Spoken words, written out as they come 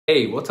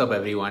Hey, what's up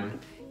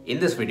everyone? In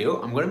this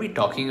video, I'm going to be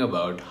talking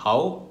about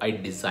how I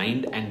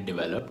designed and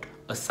developed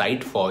a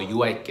site for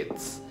UI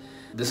kits.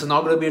 This is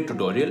not going to be a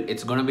tutorial,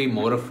 it's going to be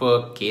more of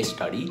a case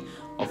study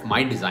of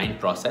my design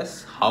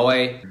process, how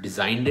I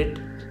designed it,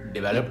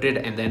 developed it,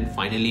 and then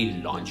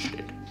finally launched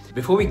it.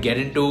 Before we get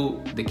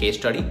into the case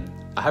study,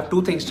 I have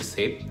two things to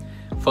say.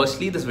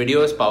 Firstly, this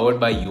video is powered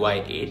by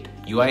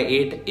UI8.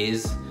 UI8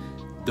 is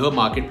the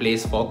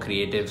marketplace for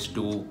creatives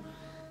to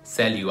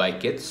sell UI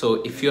kits.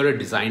 So if you're a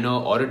designer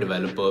or a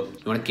developer,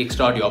 you want to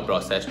kickstart your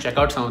process, check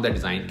out some of the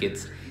design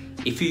kits.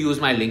 If you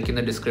use my link in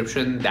the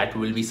description, that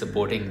will be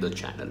supporting the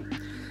channel.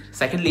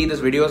 Secondly,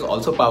 this video is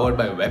also powered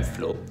by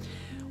Webflow.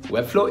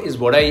 Webflow is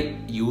what I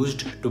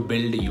used to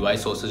build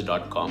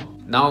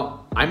uisources.com.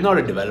 Now, I'm not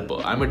a developer,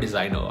 I'm a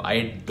designer.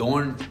 I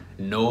don't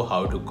know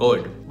how to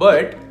code,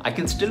 but I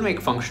can still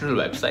make functional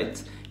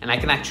websites and I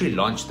can actually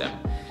launch them.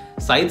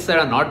 Sites that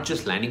are not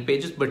just landing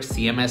pages, but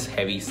CMS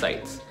heavy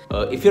sites.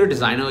 If you're a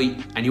designer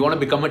and you want to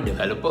become a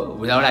developer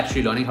without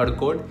actually learning how to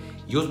code,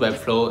 use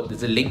Webflow.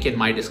 There's a link in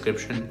my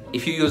description.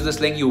 If you use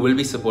this link, you will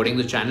be supporting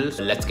the channel.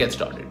 So let's get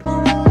started.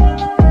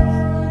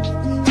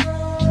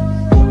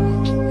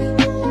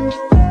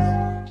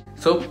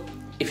 So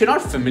if you're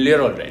not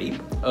familiar already,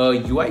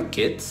 UI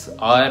kits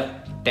are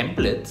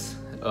templates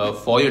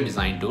for your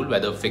design tool,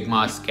 whether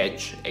Figma,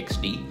 Sketch,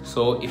 XD.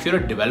 So if you're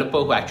a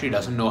developer who actually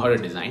doesn't know how to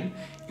design,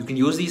 you can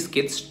use these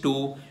kits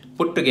to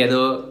put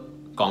together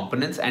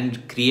components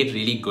and create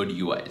really good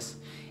UIs.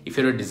 If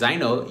you're a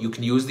designer, you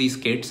can use these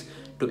kits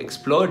to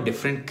explore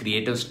different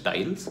creative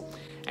styles.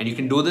 And you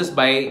can do this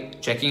by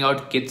checking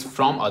out kits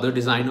from other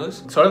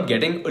designers, sort of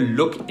getting a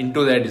look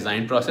into their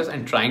design process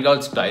and trying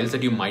out styles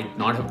that you might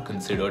not have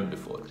considered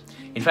before.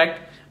 In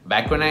fact,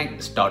 back when I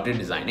started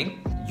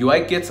designing,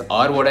 UI kits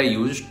are what I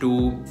used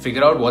to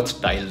figure out what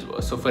styles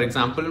were. So for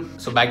example,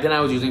 back then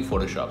I was using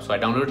Photoshop. So I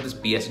downloaded this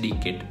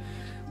PSD kit,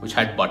 which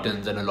had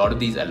buttons and a lot of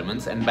these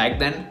elements. And back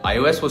then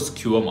iOS was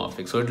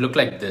skeuomorphic. So it looked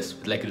like this,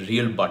 with like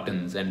real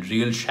buttons and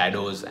real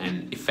shadows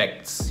and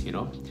effects, you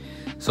know.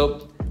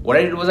 So what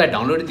I did was I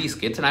downloaded these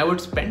kits and I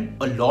would spend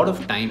a lot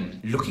of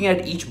time looking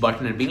at each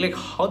button and being like,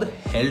 how the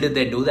hell did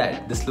they do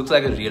that? This looks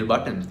like a real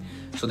button.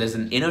 So there's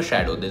an inner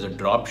shadow, there's a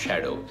drop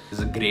shadow,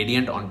 there's a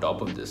gradient on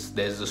top of this,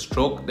 there's a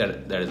stroke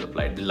that is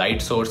applied, the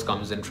light source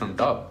comes in from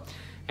top.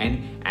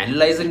 And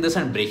analyzing this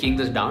and breaking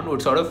this down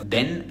would sort of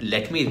then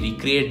let me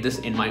recreate this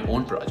in my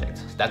own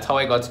projects. That's how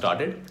I got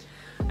started.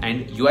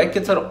 And UI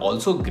kits are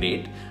also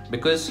great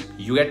because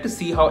you get to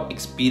see how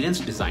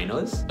experienced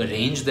designers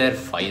arrange their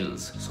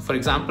files. So for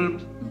example,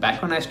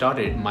 back when I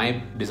started,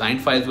 my design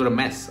files were a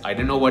mess. I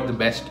didn't know what the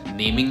best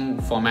naming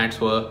formats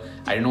were.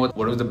 I didn't know what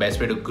was the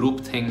best way to group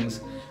things.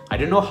 I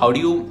didn't know how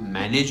do you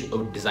manage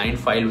a design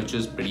file which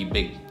is pretty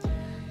big.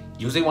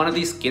 Using one of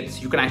these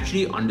kits, you can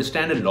actually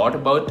understand a lot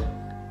about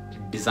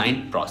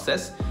design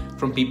process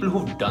from people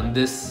who've done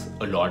this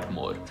a lot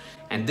more.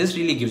 And this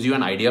really gives you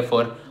an idea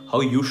for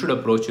how you should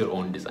approach your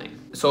own design.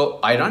 So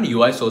I run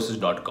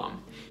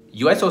uisources.com.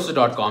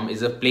 uisources.com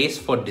is a place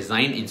for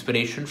design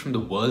inspiration from the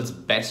world's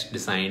best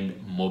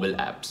designed mobile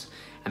apps.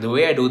 And the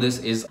way I do this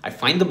is I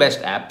find the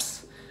best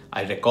apps,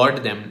 I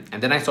record them,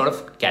 and then I sort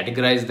of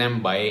categorize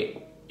them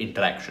by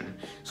interaction.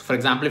 So for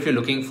example, if you're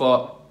looking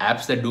for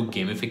apps that do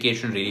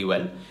gamification really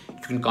well,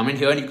 you can come in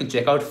here and you can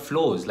check out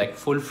flows, like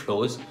full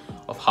flows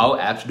of how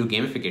apps do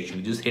gamification.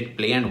 You just hit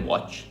play and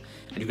watch.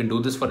 And you can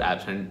do this for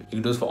apps, and you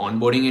can do this for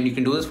onboarding, and you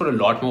can do this for a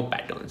lot more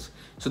patterns.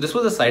 So this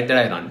was a site that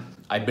I run.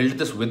 I built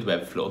this with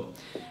Webflow,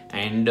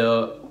 and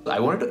I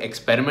wanted to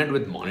experiment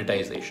with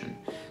monetization.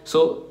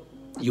 So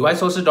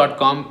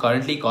uisources.com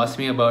currently costs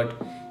me about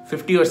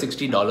 $50 or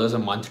 $60 a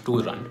month to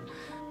run.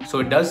 So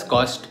it does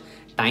cost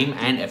time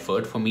and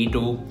effort for me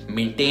to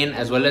maintain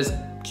as well as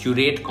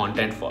curate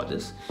content for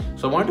this.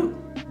 So I want to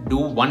do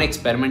one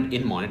experiment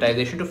in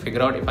monetization to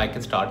figure out if I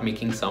can start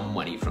making some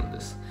money from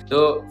this.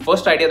 The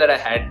first idea that I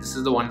had, this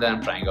is the one that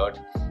I'm trying out,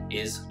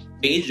 is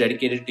page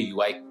dedicated to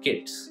UI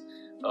kits,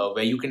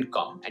 where you can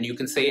come and you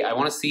can say, I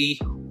want to see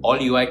all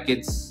UI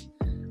kits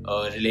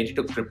related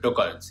to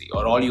cryptocurrency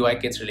or all UI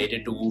kits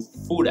related to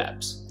food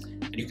apps.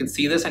 And you can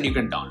see this and you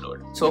can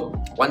download. So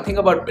one thing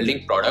about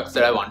building products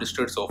that I've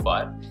understood so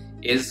far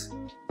is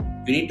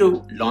you need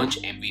to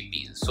launch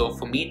MVPs. So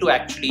for me to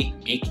actually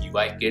make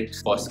UI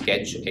kits for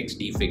Sketch,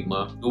 XD,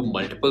 Figma, do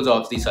multiples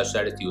of these such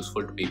that it's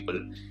useful to people,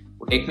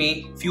 would take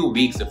me a few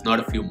weeks, if not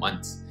a few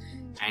months.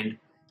 And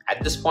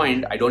at this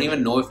point, I don't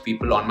even know if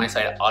people on my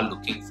side are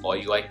looking for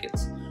UI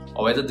kits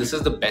or whether this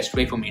is the best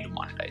way for me to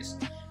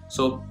monetize.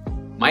 So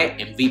my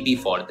MVP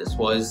for this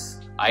was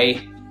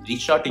I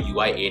reached out to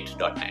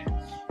UI8.net.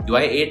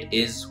 UI8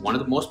 is one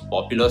of the most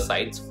popular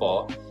sites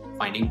for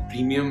finding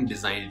premium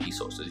design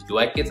resources,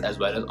 UI kits as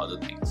well as other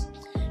things.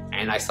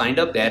 And I signed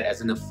up there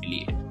as an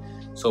affiliate.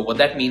 So what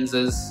that means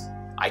is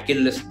I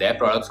can list their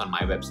products on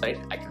my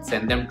website, I can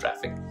send them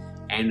traffic,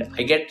 and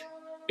I get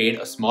paid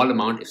a small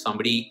amount if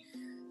somebody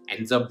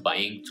ends up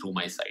buying through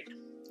my site.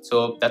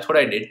 So that's what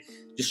I did,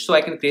 just so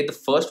I can create the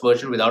first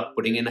version without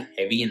putting in a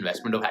heavy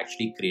investment of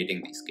actually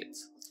creating these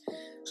kits.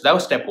 So that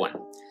was step one.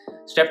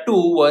 Step 2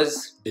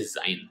 was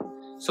design.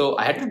 So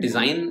I had to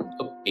design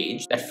a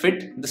page that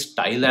fit the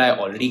style that I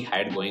already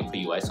had going for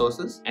UI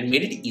sources and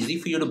made it easy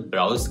for you to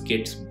browse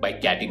kits by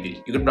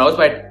category. You can browse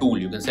by tool.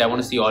 You can say I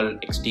want to see all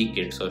XD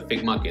kits or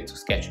Figma kits or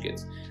Sketch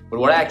kits. But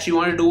what I actually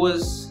want to do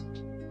was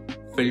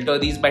filter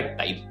these by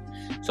type.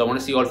 So I want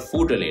to see all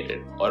food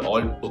related or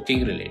all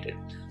booking related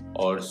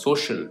or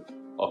social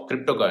or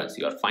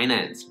cryptocurrency or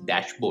finance,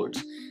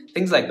 dashboards,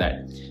 things like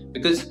that.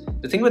 Because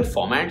the thing with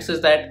formats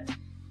is that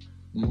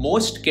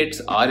most kits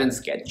are in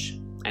Sketch,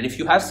 and if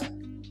you have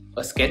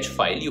a Sketch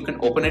file, you can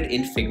open it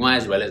in Figma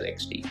as well as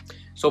XD.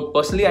 So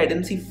personally, I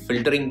didn't see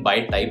filtering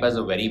by type as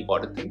a very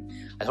important thing.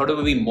 I thought it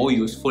would be more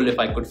useful if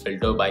I could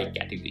filter by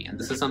category, and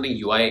this is something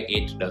UI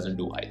 8 doesn't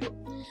do either.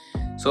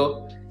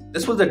 So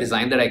this was the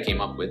design that I came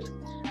up with.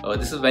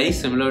 This is very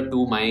similar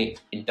to my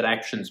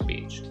interactions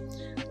page,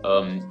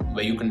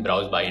 where you can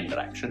browse by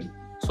interaction.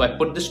 So I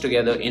put this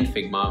together in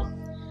Figma.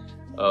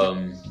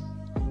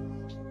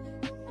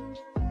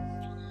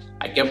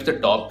 I kept the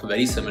top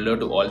very similar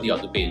to all the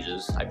other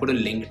pages. I put a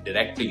link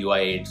direct to UI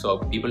 8 so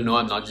people know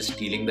I'm not just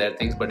stealing their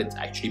things, but it's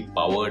actually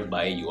powered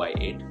by UI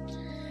 8.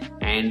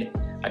 And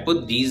I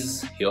put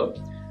these here,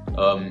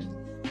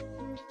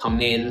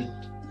 thumbnail,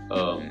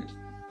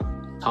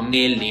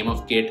 name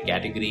of kit,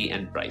 category,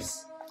 and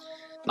price.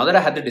 Now that I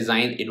had the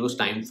design, it was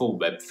time for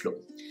Webflow.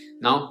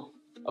 Now,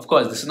 of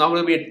course, this is not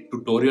going to be a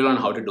tutorial on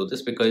how to do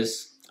this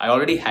because I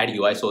already had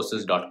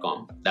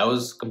uisources.com. That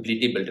was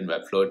completely built in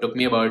Webflow. It took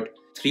me about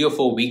 3 or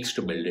 4 weeks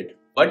to build it,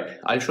 but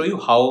I'll show you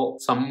how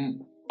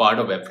some part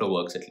of Webflow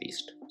works at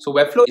least. So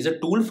Webflow is a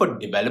tool for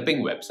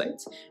developing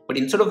websites, but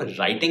instead of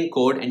writing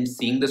code and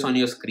seeing this on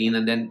your screen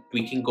and then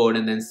tweaking code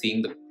and then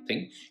seeing the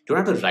thing, you don't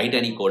have to write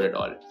any code at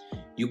all.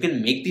 You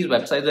can make these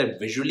websites by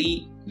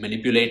visually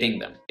manipulating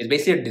them. It's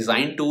basically a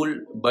design tool,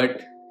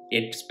 but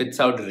it spits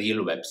out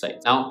real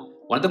websites. Now,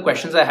 one of the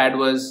questions I had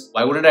was,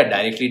 why wouldn't I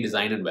directly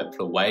design in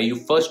Webflow? Why are you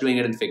first doing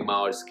it in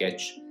Figma or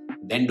Sketch,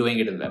 then doing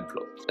it in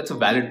Webflow? That's a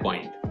valid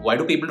point. Why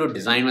do people do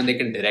design when they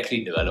can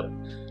directly develop?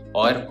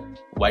 Or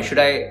why should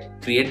I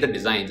create the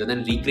designs and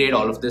then recreate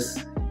all of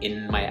this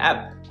in my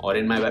app or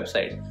in my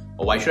website?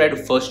 Or why should I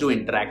first do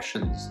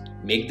interactions,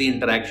 make the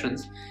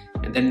interactions,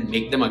 and then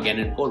make them again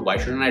in code? Why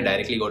shouldn't I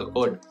directly go to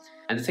code?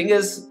 And the thing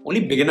is,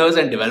 only beginners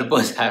and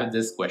developers have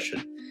this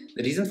question.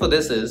 The reason for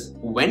this is,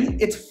 when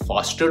it's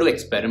faster to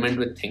experiment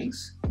with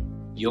things,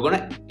 you're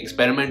gonna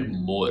experiment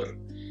more.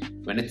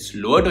 When it's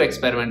slower to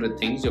experiment with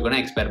things, you're gonna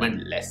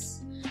experiment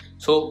less.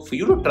 So for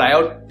you to try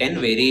out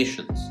 10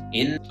 variations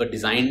in a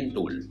design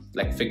tool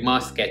like Figma,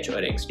 Sketch,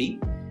 or XD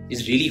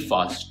is really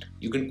fast.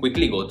 You can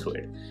quickly go through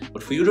it.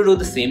 But for you to do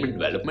the same in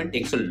development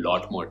takes a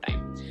lot more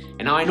time.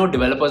 And now I know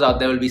developers out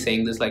there will be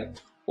saying this like,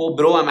 oh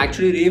bro, I'm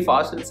actually really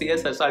fast in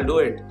CSS, I'll do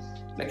it.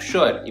 Like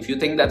sure, if you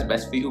think that's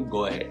best for you,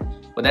 go ahead.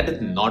 But that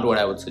is not what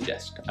I would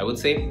suggest. I would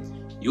say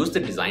use the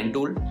design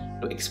tool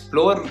to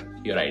explore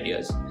your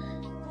ideas.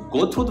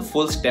 Go through the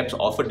full steps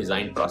of a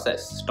design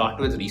process. Start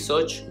with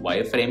research,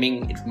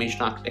 wireframing,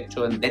 information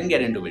architecture, and then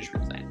get into visual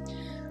design.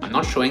 I'm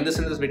not showing this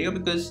in this video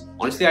because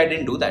honestly I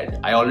didn't do that.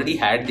 I already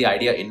had the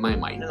idea in my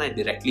mind and I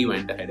directly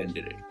went ahead and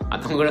did it.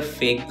 I'm not going to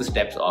fake the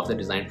steps of the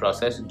design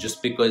process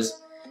just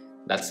because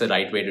that's the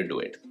right way to do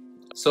it.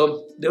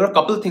 So there were a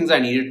couple of things I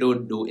needed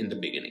to do in the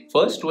beginning.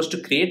 First was to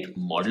create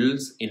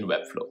models in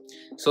Webflow.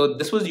 So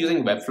this was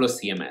using Webflow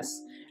CMS.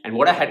 And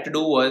what I had to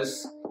do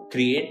was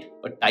create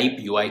a type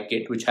UI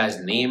kit which has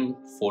name,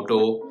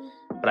 photo,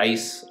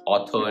 price,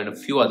 author, and a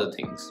few other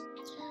things.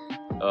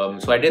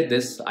 So I did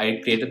this. I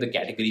created the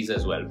categories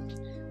as well.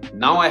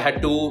 Now I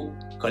had to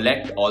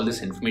collect all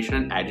this information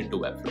and add it to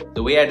Webflow.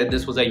 The way I did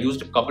this was I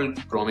used a couple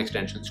Chrome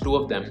extensions, 2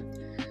 of them,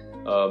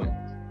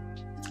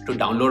 to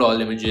download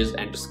all images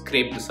and to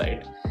scrape the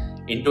site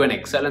into an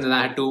Excel, and then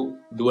I had to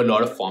do a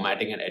lot of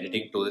formatting and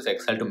editing to this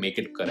Excel to make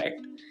it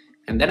correct.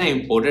 And then I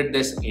imported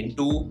this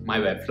into my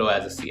Webflow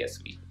as a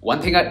CSV.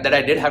 One thing that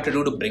I did have to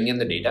do to bring in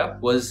the data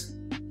was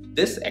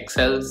this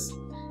Excel's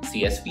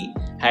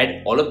CSV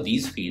had all of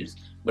these fields,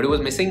 but it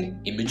was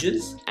missing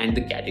images and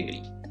the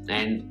category.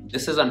 And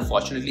this is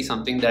unfortunately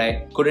something that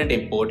I couldn't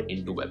import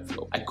into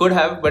Webflow. I could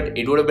have, but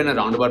it would have been a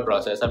roundabout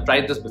process. I've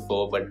tried this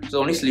before, but the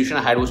only solution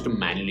I had was to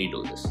manually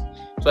do this.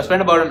 So I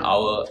spent about an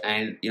hour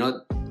and,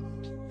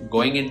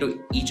 going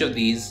into each of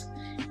these,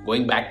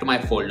 going back to my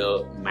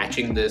folder,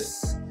 matching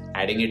this,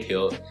 adding it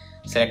here,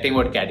 selecting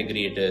what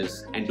category it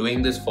is, and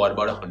doing this for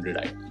about 100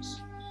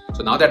 items.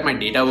 So now that my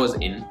data was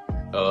in,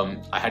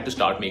 I had to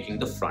start making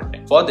the front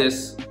end. For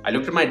this, I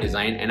looked at my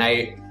design and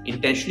I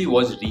intentionally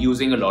was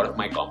reusing a lot of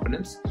my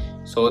components.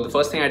 So the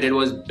first thing I did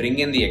was bring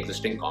in the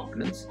existing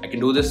components. I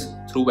can do this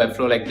through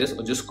Webflow like this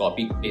or just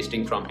copy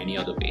pasting from any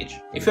other page.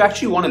 If you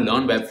actually want to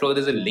learn Webflow,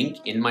 there's a link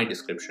in my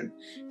description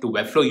to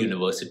Webflow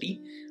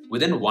University.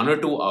 Within 1 or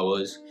 2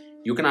 hours,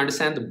 you can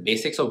understand the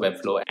basics of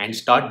Webflow and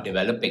start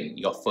developing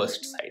your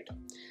first site.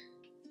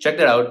 Check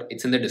that out,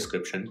 it's in the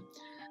description.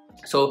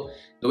 So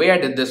the way I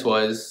did this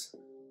was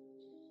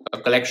a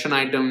collection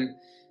item,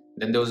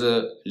 then there was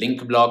a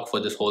link block for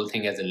this whole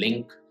thing as a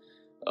link,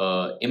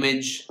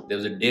 image, there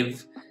was a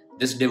div.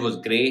 This div was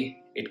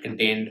gray It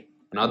contained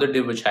another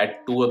div which had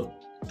two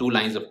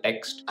lines of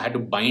text. I had to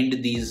bind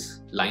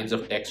these lines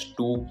of text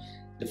to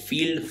the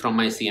field from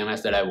my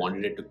CMS that I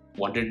wanted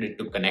it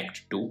to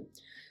connect to.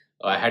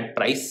 I had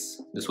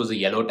price. This was a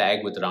yellow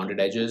tag with rounded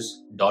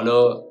edges,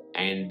 dollar,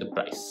 and the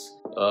price.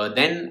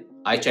 Then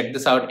I checked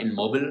this out in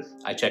mobile.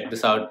 I checked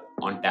this out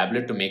on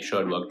tablet to make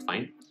sure it worked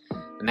fine.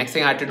 The next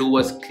thing I had to do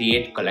was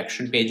create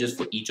collection pages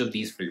for each of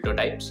these filter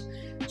types.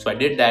 So I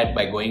did that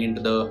by going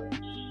into the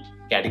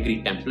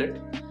category template,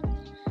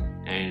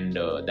 and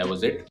that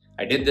was it.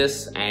 I did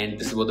this, and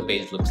this is what the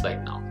page looks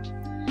like now.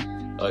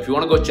 If you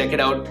want to go check it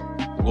out,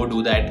 go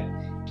do that.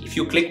 If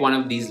you click one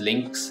of these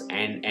links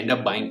and end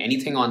up buying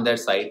anything on their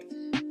site,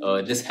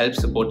 this helps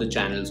support the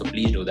channel, so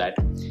please do that.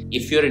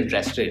 If you're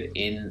interested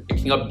in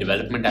picking up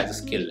development as a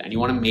skill and you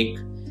want to make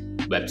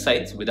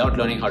websites without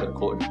learning how to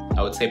code,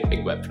 I would say pick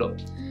Webflow.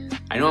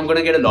 I know I'm going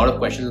to get a lot of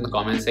questions in the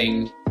comments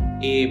saying,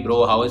 hey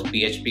bro, how is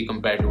PHP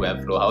compared to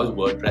Webflow? How is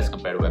WordPress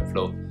compared to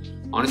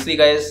Webflow? Honestly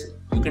guys,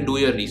 you can do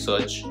your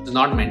research. It's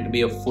not meant to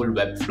be a full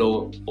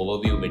Webflow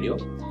overview video.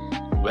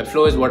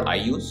 Webflow is what I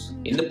use.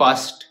 In the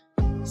past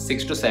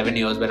 6 to 7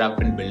 years where I've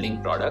been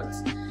building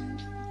products,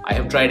 I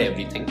have tried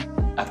everything.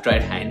 I've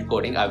tried hand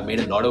coding. I've made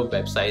a lot of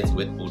websites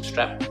with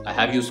Bootstrap. I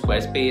have used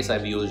Squarespace.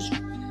 I've used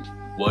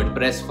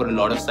WordPress for a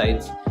lot of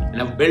sites,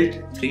 and I've built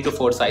 3 to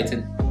 4 sites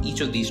in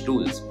each of these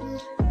tools.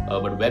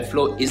 But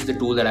Webflow is the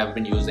tool that I've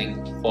been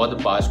using for the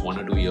past 1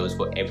 or 2 years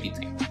for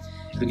everything.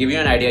 To give you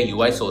an idea,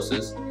 UI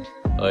sources,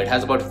 it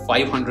has about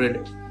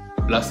 500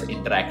 plus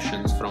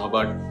interactions from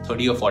about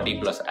 30 or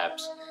 40 plus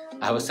apps.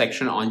 I have a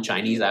section on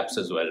Chinese apps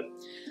as well.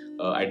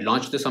 I'd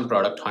launched this on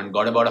Product Hunt,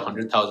 got about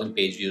 100,000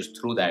 page views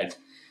through that.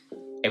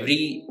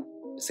 Every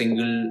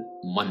single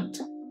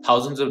month,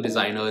 thousands of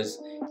designers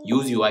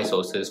use UI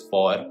sources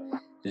for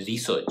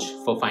research,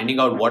 for finding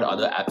out what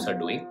other apps are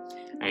doing,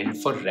 and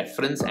for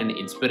reference and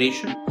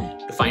inspiration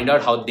to find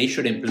out how they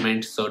should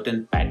implement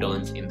certain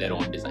patterns in their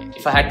own design.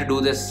 If I had to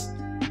do this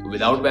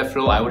without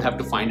Webflow, I would have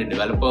to find a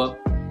developer,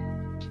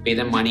 pay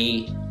them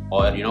money,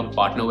 or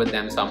partner with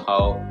them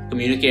somehow,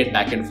 communicate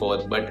back and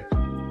forth. But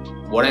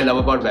what I love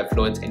about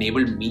Webflow, it's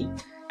enabled me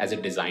as a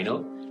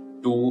designer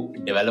to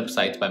develop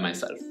sites by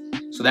myself.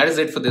 So that is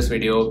it for this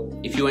video.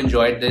 If you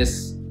enjoyed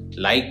this,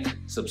 like,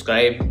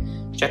 subscribe,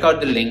 check out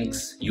the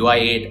links,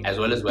 UI8 as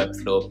well as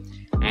Webflow,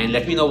 and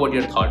let me know what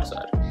your thoughts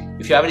are.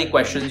 If you have any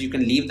questions, you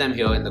can leave them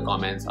here in the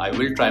comments. I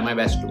will try my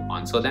best to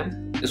answer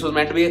them. This was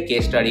meant to be a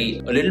case study,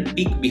 a little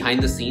peek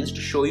behind the scenes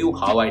to show you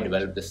how I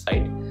developed this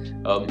site.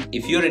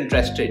 If you're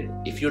interested,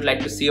 if you'd like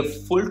to see a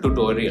full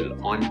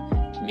tutorial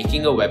on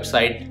making a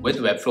website with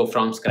Webflow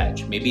from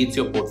scratch, maybe it's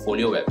your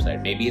portfolio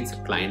website, maybe it's a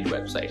client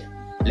website,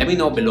 let me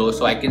know below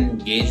so I can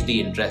gauge the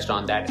interest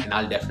on that, and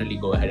I'll definitely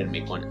go ahead and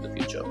make one in the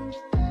future.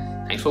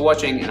 Thanks for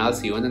watching, and I'll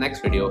see you in the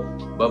next video.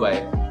 Bye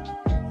bye.